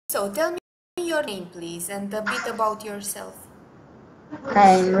So tell me your name, please, and a bit about yourself.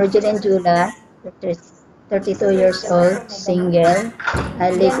 I'm rogielyn, 32 years old, single.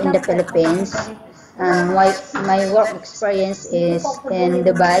 I live in the Philippines. My work experience is in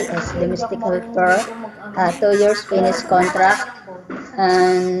Dubai as domestic helper. 2 years finished contract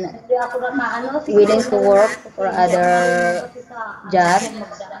and willing to work for other job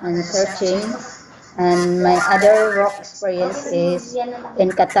and searching. And my other work experience is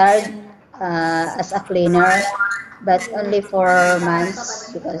in Qatar as a cleaner, but only 4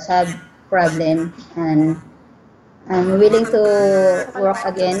 months because I have problem, and I'm willing to work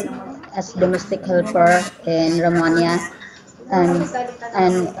again as domestic helper in Romania, and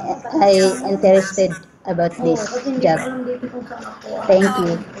and I interested about this job. Thank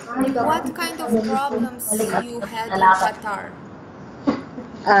you. What kind of problems you had in Qatar?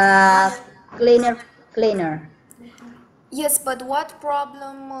 Uh, cleaner. Yes, but what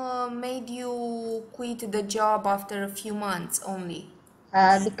problem made you quit the job after a few months only?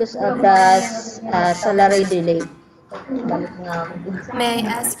 Because of the salary delay. May I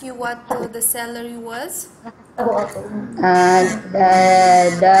ask you what the salary was? The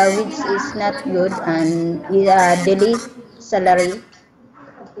which is not good, and daily salary.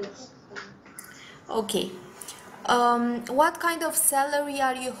 Okay. What kind of salary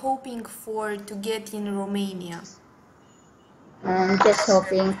are you hoping for to get in Romania? I'm just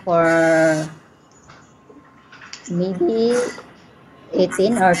hoping for maybe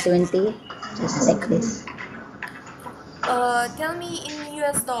 18 or 20, just like this. Tell me in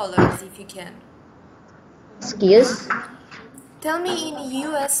US dollars if you can. Excuse? Tell me in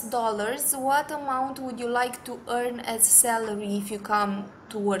US dollars, what amount would you like to earn as salary if you come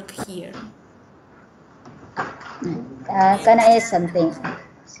to work here? Can I ask something?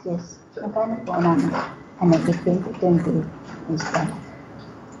 Excuse. Magkano po namin? 15 to 20 is that?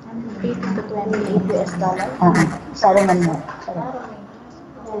 18 to 28 US dollar. Sorry man mo.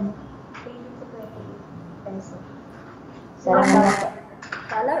 Peso. Sorry man mo.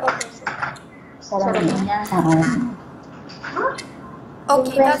 Dollar o peso? Sorry man mo.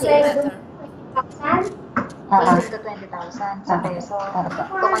 Okay, doesn't matter. 18 to 20,000 sa peso.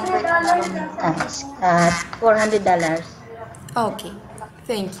 $200 $400. Okay,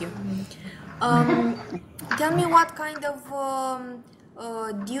 thank you. Tell me what kind of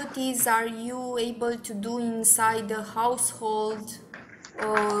duties are you able to do inside the household?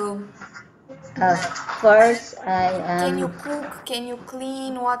 First, Can you cook? Can you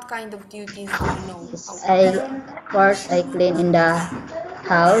clean? What kind of duties do you know? I clean in the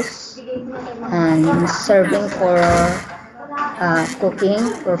house and serving for cooking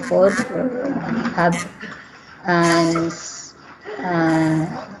for food, have and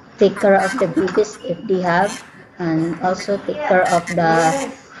take care of the babies if they have, and also take care of the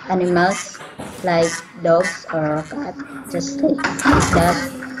animals like dogs or cat, just like that,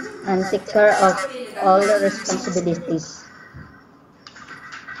 and take care of all the responsibilities.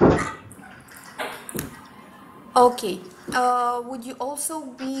 Okay. Would you also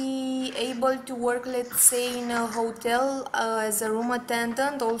be able to work, let's say, in a hotel as a room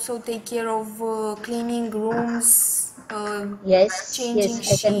attendant, also take care of cleaning rooms, changing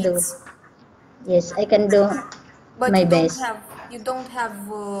I can do. sheets? Yes, I can do But my best. you don't have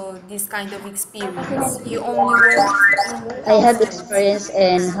this kind of experience. You only work in I have households. experience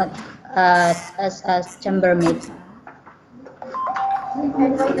in as chambermaid.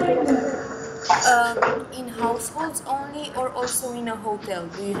 In households only, or also in a hotel?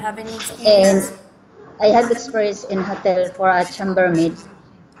 Do you have any And experience? I have experience in hotel for a chambermaid.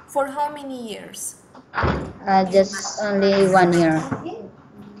 For how many years? Just only 1 year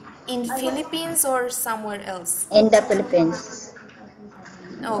In Philippines or somewhere else? in the Philippines.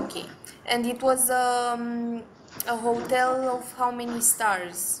 Okay. And it was a hotel of how many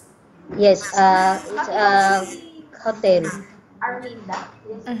stars? Yes, it's a hotel.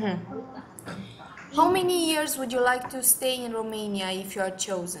 Mm-hmm. How many years would you like to stay in Romania if you are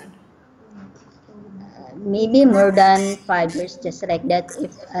chosen? Maybe more than 5 years, just like that,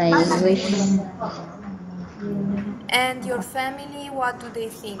 if I wish. And your family, what do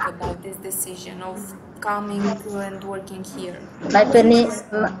they think about this decision of coming and working here? My family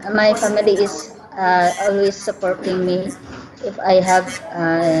is always supporting me if I have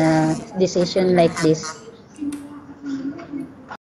a decision like this.